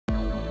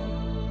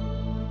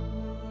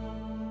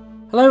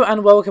Hello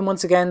and welcome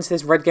once again to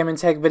this Red Gaming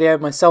Tech video.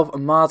 Myself,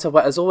 Marta,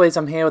 where as always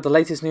I'm here with the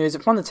latest news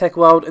from the tech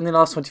world in the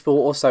last 24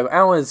 or so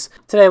hours.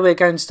 Today we're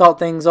going to start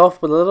things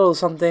off with a little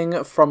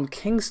something from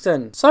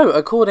Kingston. So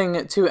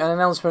according to an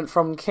announcement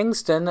from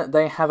Kingston,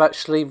 they have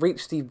actually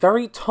reached the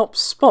very top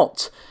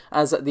spot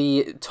as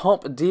the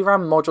top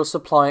DRAM module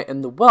supplier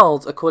in the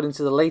world according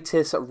to the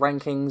latest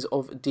rankings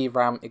of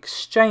DRAM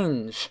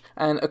Exchange.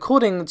 And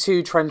according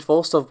to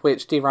TrendForce, of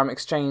which DRAM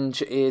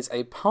Exchange is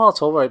a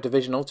part of, or a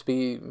divisional to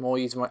be more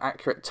using more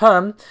accurate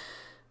term,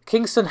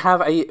 Kingston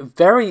have a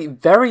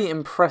very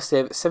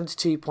impressive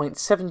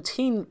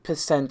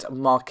 72.17%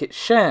 market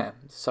share.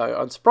 So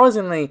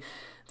unsurprisingly,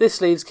 this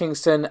leaves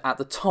Kingston at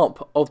the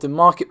top of the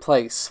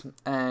marketplace,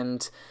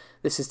 and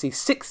this is the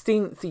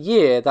 16th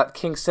year that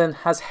Kingston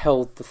has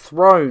held the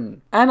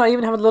throne. And I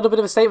even have a little bit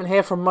of a statement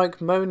here from Mike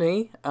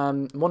Monhi,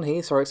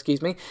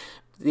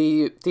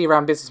 the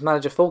DRAM business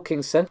manager for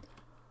Kingston.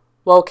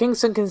 While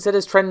Kingston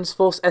considers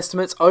TrendForce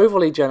estimates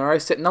overly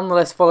generous, it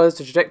nonetheless follows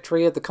the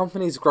trajectory of the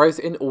company's growth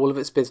in all of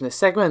its business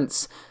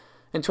segments.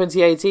 In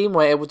 2018,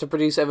 we're able to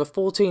produce over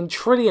 14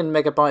 trillion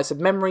megabytes of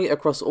memory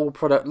across all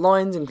product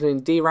lines,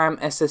 including DRAM,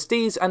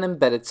 SSDs, and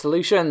embedded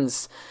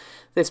solutions.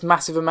 This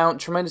massive amount,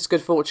 tremendous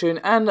good fortune,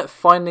 and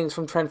findings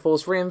from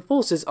TrendForce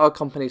reinforces our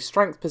company's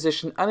strength,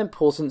 position, and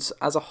importance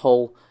as a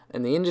whole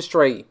in the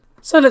industry.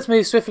 So let's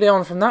move swiftly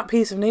on from that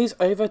piece of news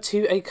over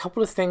to a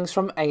couple of things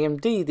from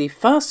AMD, the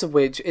first of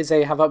which is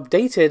they have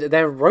updated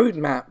their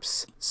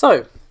roadmaps.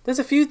 So, there's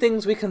a few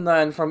things we can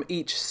learn from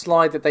each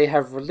slide that they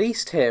have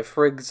released here.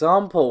 For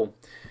example,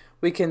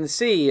 we can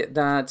see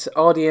that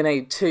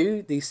RDNA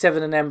 2, the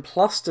 7nm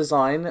Plus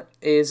design,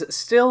 is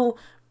still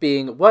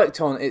being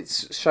worked on.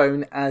 It's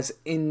shown as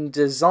in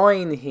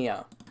design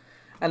here,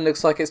 and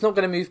looks like it's not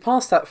going to move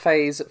past that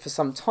phase for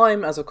some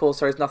time, as of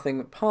course there is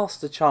nothing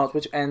past the chart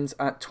which ends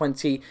at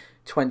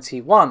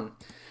 2021.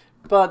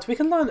 But we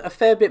can learn a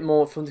fair bit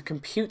more from the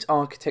compute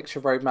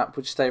architecture roadmap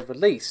which they've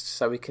released.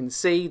 So we can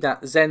see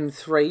that Zen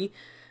 3,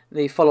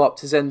 the follow-up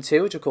to Zen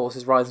 2, which of course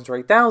is Ryzen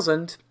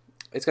 3000,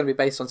 it's going to be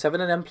based on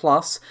 7nm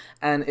Plus,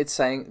 and it's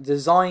saying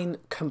design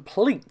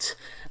complete,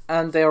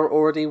 and they are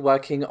already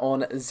working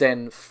on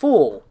Zen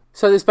 4.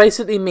 So this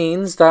basically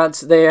means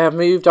that they have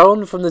moved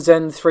on from the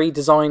Zen 3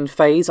 design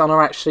phase and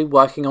are actually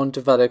working on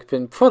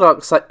developing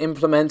products that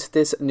implement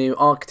this new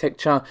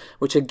architecture,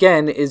 which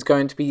again is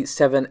going to be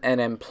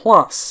 7nm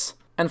Plus.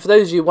 And for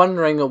those of you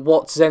wondering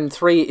what Zen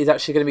 3 is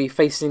actually going to be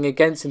facing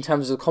against in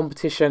terms of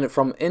competition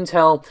from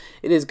Intel,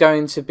 it is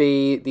going to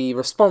be the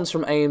response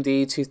from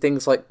AMD to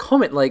things like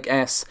Comet Lake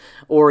S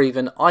or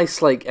even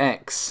Ice Lake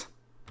X.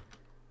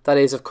 That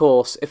is, of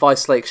course, if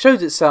Ice Lake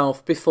shows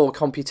itself before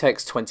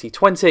Computex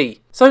 2020.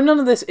 So none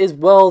of this is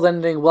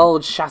world-ending,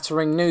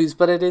 world-shattering news,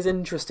 but it is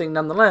interesting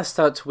nonetheless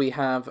that we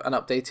have an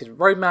updated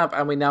roadmap,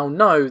 and we now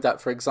know that,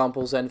 for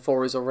example, Zen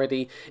 4 is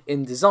already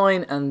in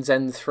design, and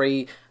Zen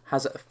 3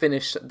 has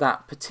finished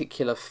that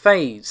particular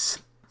phase.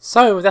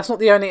 So, that's not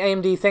the only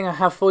AMD thing I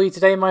have for you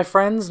today, my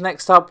friends.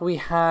 Next up, we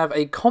have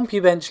a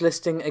CompuBench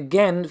listing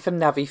again for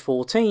Navi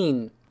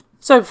 14.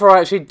 So before I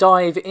actually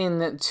dive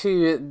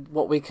into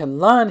what we can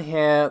learn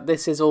here,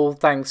 this is all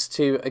thanks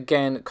to,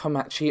 again,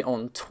 Komachi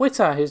on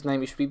Twitter, whose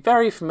name you should be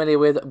very familiar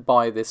with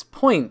by this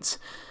point.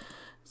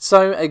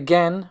 So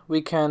again,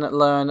 we can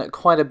learn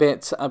quite a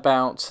bit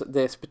about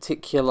this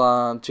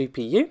particular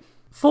GPU.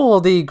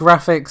 For the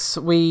graphics,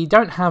 we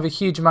don't have a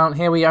huge amount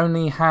here. We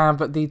only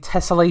have the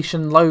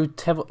tessellation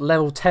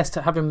low-level test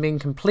having been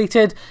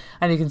completed,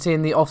 and you can see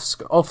in the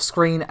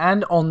off-screen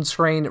and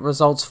on-screen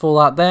results for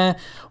that there.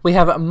 We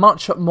have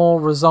much more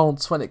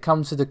results when it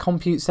comes to the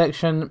compute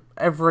section.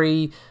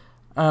 Every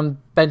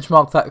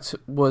benchmark that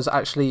was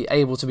actually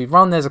able to be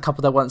run, there's a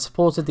couple that weren't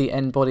supported. The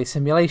end-body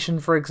simulation,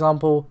 for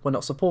example, were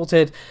not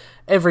supported.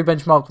 Every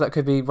benchmark that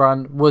could be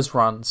run was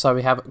run, so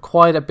we have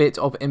quite a bit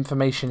of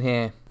information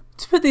here.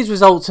 To put these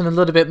results in a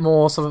little bit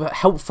more sort of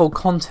helpful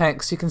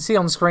context, you can see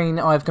on screen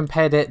I've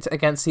compared it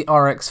against the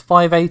RX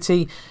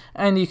 580,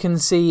 and you can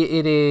see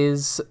it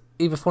is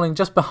either falling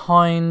just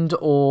behind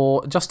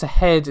or just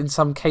ahead in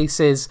some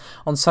cases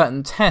on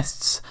certain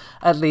tests,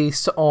 at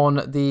least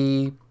on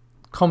the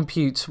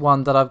compute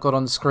one that I've got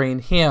on screen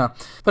here.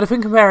 But if we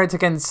compare it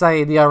against,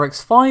 say, the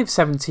RX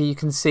 570, you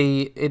can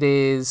see it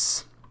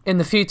is, in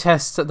the few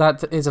tests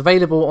that is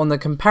available on the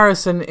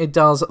comparison, it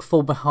does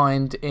fall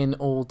behind in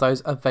all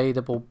those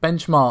available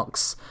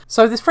benchmarks.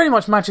 So this pretty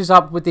much matches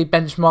up with the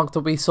benchmark that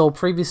we saw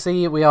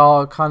previously. We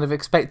are kind of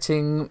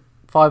expecting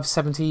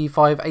 570,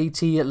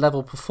 580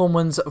 level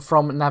performance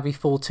from Navi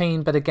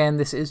 14, but again,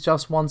 this is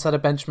just one set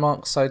of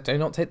benchmarks, so do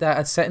not take that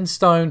as set in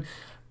stone,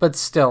 but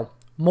still,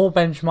 more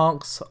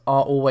benchmarks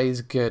are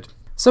always good.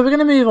 So we're going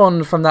to move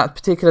on from that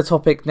particular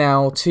topic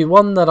now to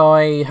one that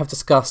I have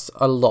discussed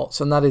a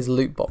lot, and that is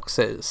loot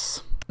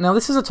boxes. Now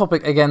this is a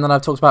topic, again, that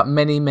I've talked about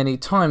many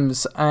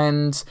times,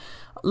 and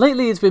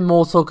lately it's been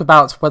more talk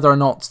about whether or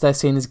not they're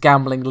seen as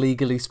gambling,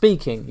 legally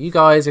speaking. You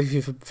guys, if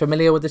you're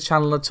familiar with the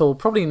channel at all,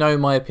 probably know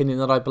my opinion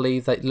that I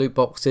believe that loot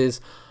boxes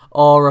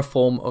are a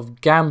form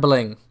of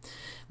gambling.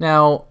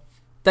 Now,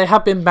 They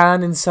have been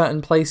banned in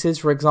certain places,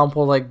 for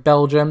example like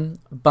Belgium,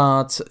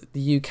 but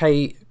the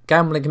UK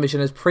Gambling Commission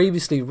has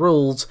previously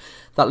ruled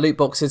that loot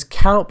boxes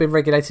cannot be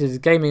regulated as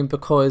gaming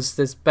because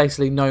there's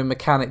basically no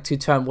mechanic to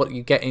turn what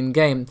you get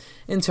in-game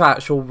into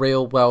actual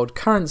real-world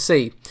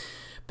currency.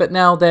 But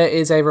now there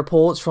is a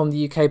report from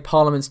the UK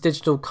Parliament's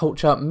Digital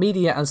Culture,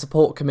 Media and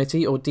Support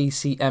Committee, or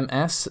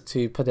DCMS,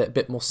 to put it a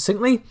bit more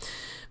succinctly,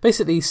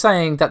 basically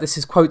saying that this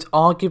is, quote,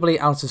 arguably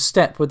out of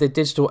step with the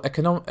digital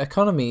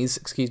economies,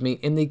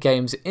 in the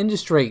games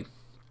industry.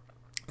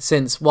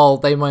 Since, while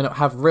they might not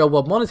have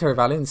real-world monetary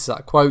value, and this is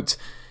that quote,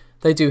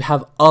 they do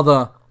have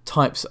other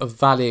types of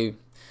value.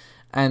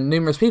 And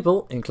numerous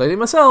people, including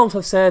myself,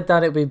 have said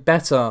that it would be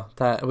better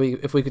that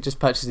if we could just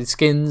purchase these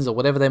skins or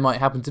whatever they might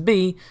happen to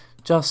be,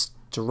 just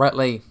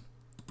directly.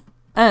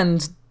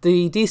 And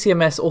the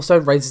DCMS also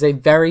raises a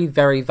very,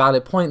 very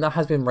valid point that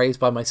has been raised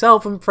by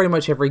myself and pretty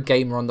much every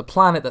gamer on the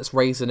planet that's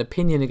raised an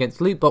opinion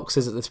against loot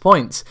boxes at this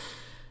point.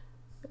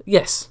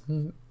 Yes,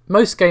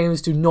 most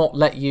games do not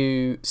let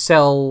you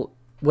sell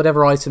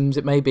whatever items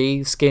it may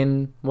be,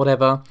 skin,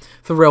 whatever,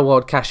 for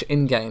real-world cash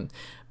in-game.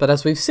 But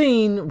as we've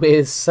seen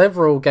with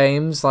several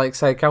games, like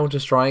say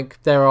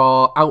Counter-Strike, there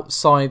are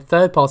outside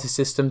third-party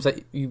systems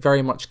that you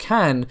very much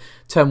can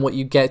turn what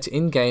you get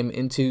in-game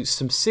into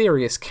some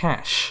serious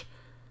cash.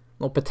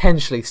 Or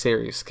potentially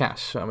serious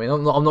cash. I mean,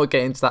 I'm not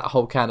getting into that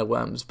whole can of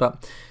worms,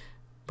 but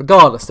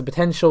regardless, the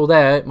potential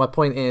there, my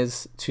point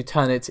is to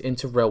turn it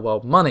into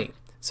real-world money.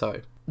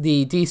 So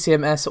the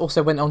DCMS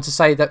also went on to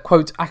say that,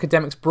 quote,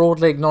 academics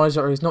broadly acknowledge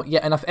that there is not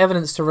yet enough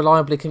evidence to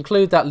reliably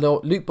conclude that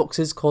loot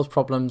boxes cause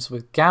problems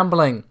with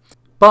gambling.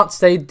 But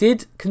they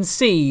did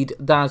concede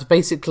that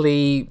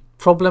basically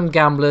problem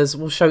gamblers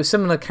will show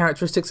similar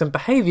characteristics and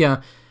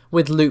behaviour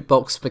with loot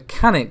box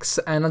mechanics,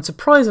 and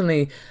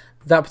unsurprisingly,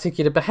 that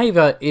particular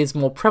behaviour is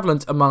more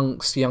prevalent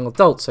amongst young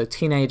adults, so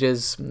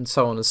teenagers and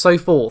so on and so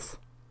forth.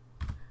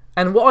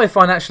 And what I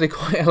find actually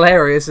quite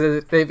hilarious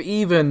is that they've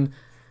even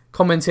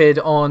commented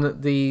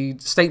on the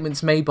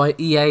statements made by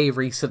EA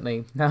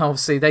recently. Now,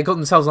 obviously, they got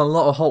themselves in a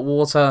lot of hot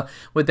water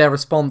with their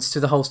response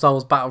to the whole Star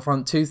Wars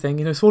Battlefront 2 thing.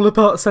 You know, it's all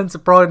about a sense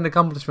of pride and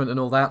accomplishment and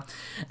all that.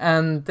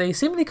 And they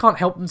seemingly can't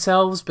help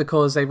themselves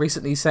because they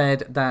recently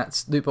said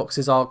that loot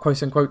boxes are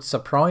quote-unquote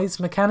surprise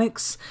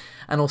mechanics,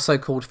 and also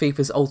called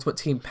FIFA's Ultimate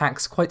Team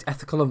packs quite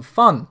ethical and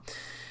fun.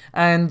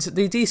 And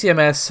the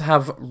DCMS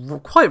have,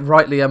 quite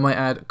rightly I might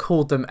add,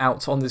 called them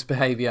out on this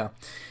behaviour.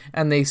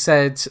 And they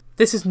said,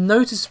 this is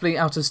noticeably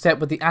out of step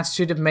with the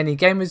attitude of many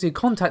gamers who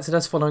contacted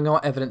us following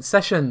our evidence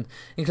session,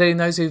 including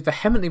those who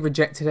vehemently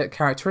rejected the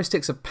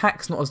characteristics of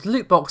packs not as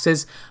loot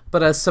boxes,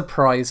 but as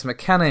surprise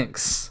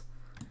mechanics.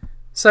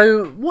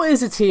 So, what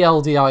is a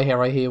TLDR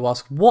here, I hear you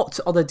ask? What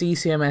are the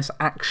DCMS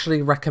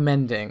actually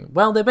recommending?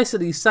 Well, they're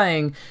basically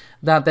saying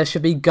that there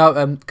should be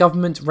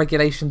government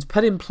regulations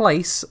put in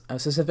place,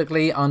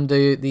 specifically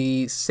under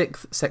the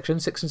Section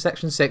 6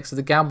 of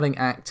the Gambling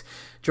Act,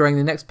 during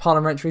the next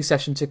parliamentary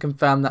session to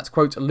confirm that,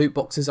 quote, loot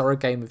boxes are a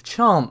game of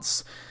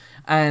chance.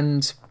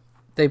 And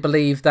they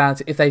believe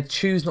that if they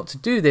choose not to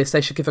do this,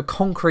 they should give a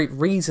concrete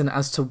reason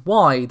as to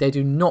why they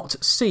do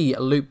not see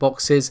loot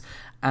boxes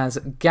as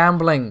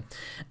gambling.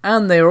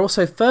 And they are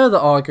also further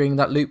arguing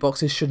that loot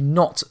boxes should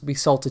not be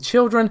sold to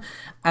children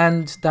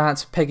and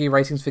that PEGI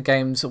ratings for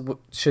games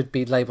should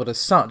be labelled as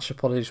such.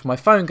 Apologies for my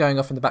phone going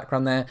off in the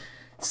background there.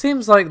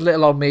 Seems like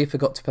little old me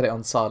forgot to put it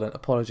on silent.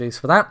 Apologies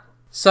for that.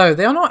 So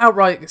they are not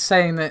outright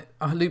saying that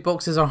loot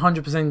boxes are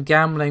 100%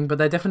 gambling, but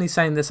they're definitely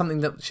saying there's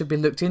something that should be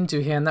looked into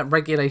here and that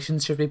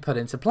regulations should be put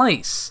into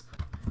place.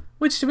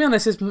 Which, to be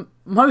honest, is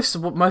most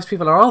of what most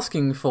people are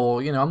asking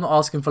for. You know, I'm not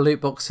asking for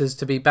loot boxes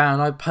to be banned.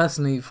 I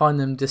personally find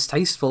them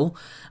distasteful.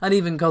 And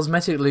even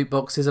cosmetic loot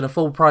boxes and a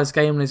full-price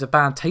game is a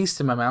bad taste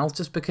in my mouth.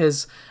 Just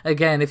because,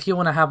 again, if you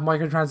want to have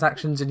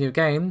microtransactions in your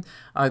game,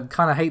 I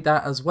kind of hate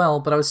that as well.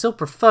 But I would still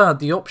prefer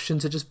the option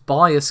to just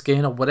buy a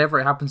skin or whatever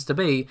it happens to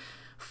be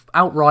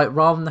outright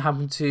rather than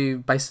having to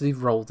basically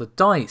roll the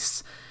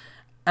dice.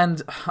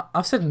 And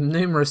I've said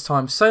numerous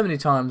times, so many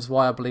times,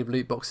 why I believe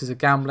loot boxes are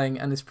gambling,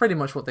 and it's pretty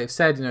much what they've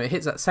said. You know, it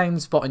hits that same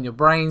spot in your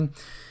brain,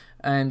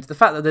 and the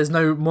fact that there's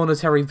no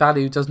monetary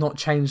value does not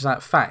change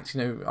that fact.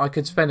 You know, I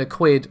could spend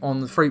 £1 on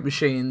the fruit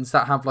machines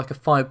that have like a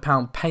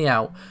 £5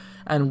 payout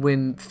and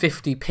win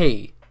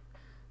 50p. The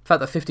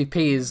fact that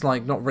 50p is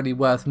like not really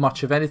worth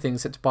much of anything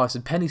except to buy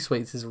some penny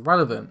sweets is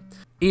irrelevant.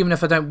 Even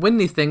if I don't win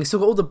anything, it's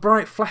still got all the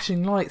bright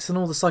flashing lights and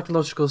all the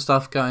psychological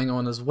stuff going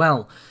on as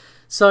well.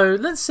 So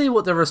let's see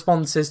what the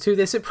response is to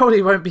this. It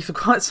probably won't be for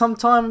quite some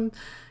time,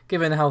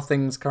 given how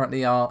things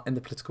currently are in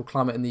the political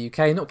climate in the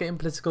UK. Not getting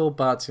political,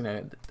 but, you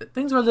know,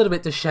 things are a little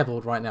bit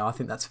dishevelled right now. I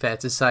think that's fair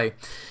to say.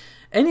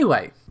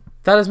 Anyway,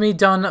 that is me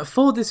done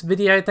for this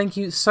video. Thank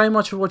you so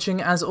much for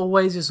watching. As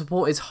always, your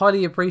support is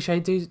highly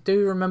appreciated.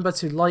 Do remember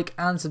to like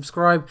and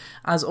subscribe.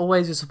 As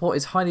always, your support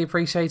is highly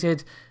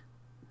appreciated.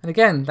 And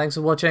again, thanks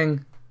for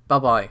watching.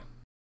 Bye-bye.